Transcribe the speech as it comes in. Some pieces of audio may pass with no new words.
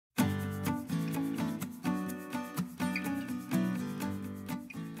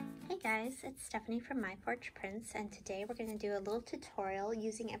it's Stephanie from My Porch Prints, and today we're going to do a little tutorial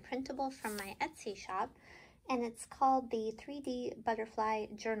using a printable from my Etsy shop, and it's called the 3D Butterfly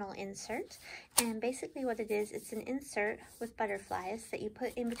Journal Insert. And basically what it is, it's an insert with butterflies that you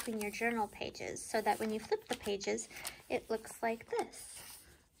put in between your journal pages so that when you flip the pages, it looks like this.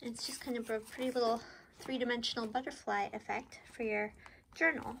 It's just kind of a pretty little three-dimensional butterfly effect for your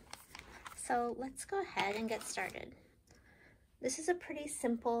journal. So let's go ahead and get started. This is a pretty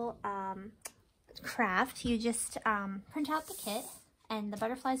simple craft. You just print out the kit and the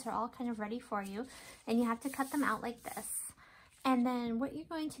butterflies are all kind of ready for you, and you have to cut them out like this. And then what you're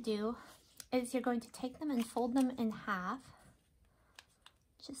going to do is you're going to take them and fold them in half,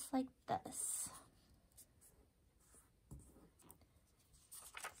 just like this.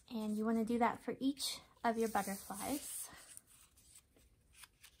 And you want to do that for each of your butterflies.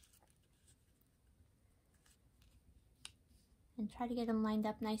 And try to get them lined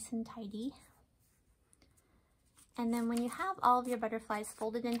up nice and tidy. And then when you have all of your butterflies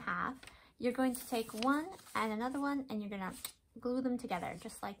folded in half, you're going to take one and another one and you're going to glue them together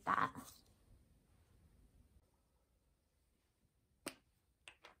just like that.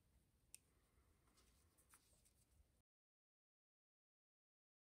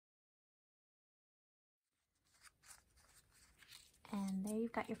 And there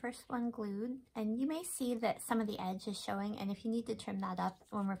you've got your first one glued, and you may see that some of the edge is showing, and if you need to trim that up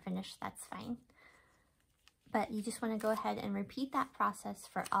when we're finished, that's fine. But you just want to go ahead and repeat that process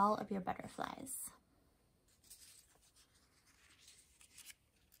for all of your butterflies.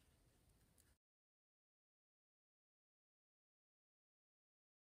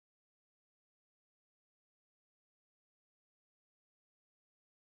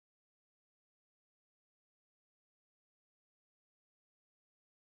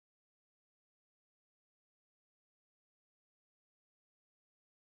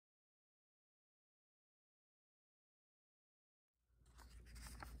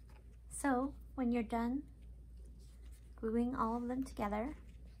 So when you're done gluing all of them together,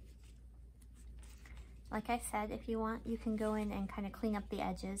 like I said, if you want, you can go in and kind of clean up the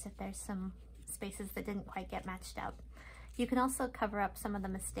edges if there's some spaces that didn't quite get matched up. You can also cover up some of the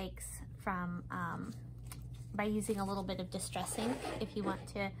mistakes from by using a little bit of distress ink if you want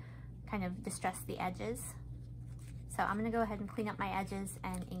to kind of distress the edges. So I'm going to go ahead and clean up my edges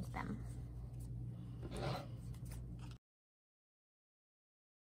and ink them.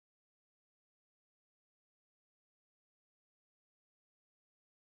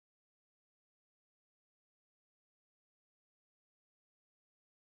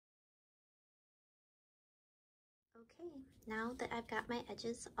 Okay, now that I've got my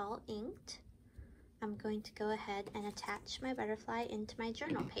edges all inked, I'm going to go ahead and attach my butterfly into my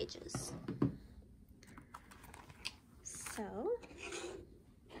journal pages. So,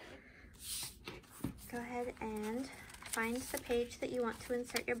 go ahead and find the page that you want to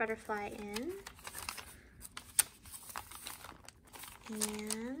insert your butterfly in.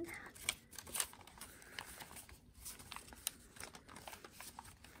 And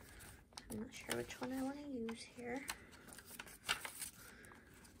I'm not sure which one I want to use here. I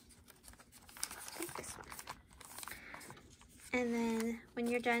think this one. And then when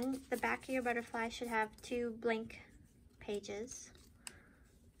you're done, the back of your butterfly should have 2 blank pages.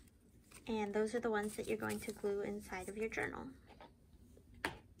 And those are the ones that you're going to glue inside of your journal.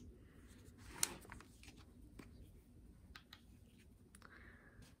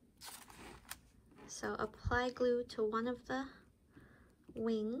 So apply glue to one of the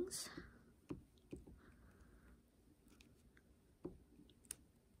wings.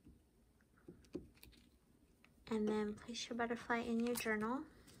 And then place your butterfly in your journal.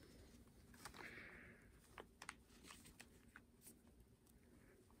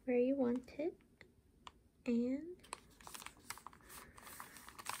 Where you want it. And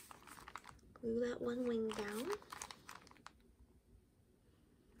glue that one wing down.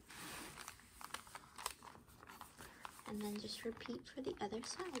 And then just repeat for the other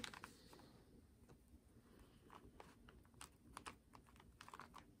side.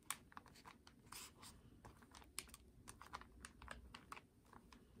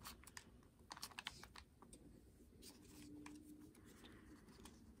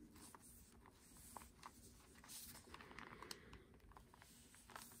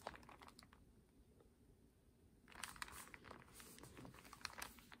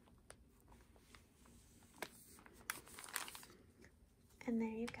 And there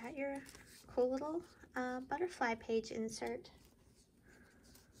you've got your cool little butterfly page insert.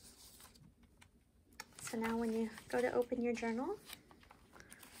 So now when you go to open your journal,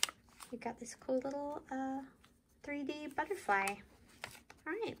 you've got this cool little 3D butterfly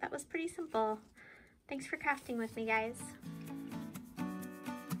All right, that was pretty simple. Thanks for crafting with me, guys.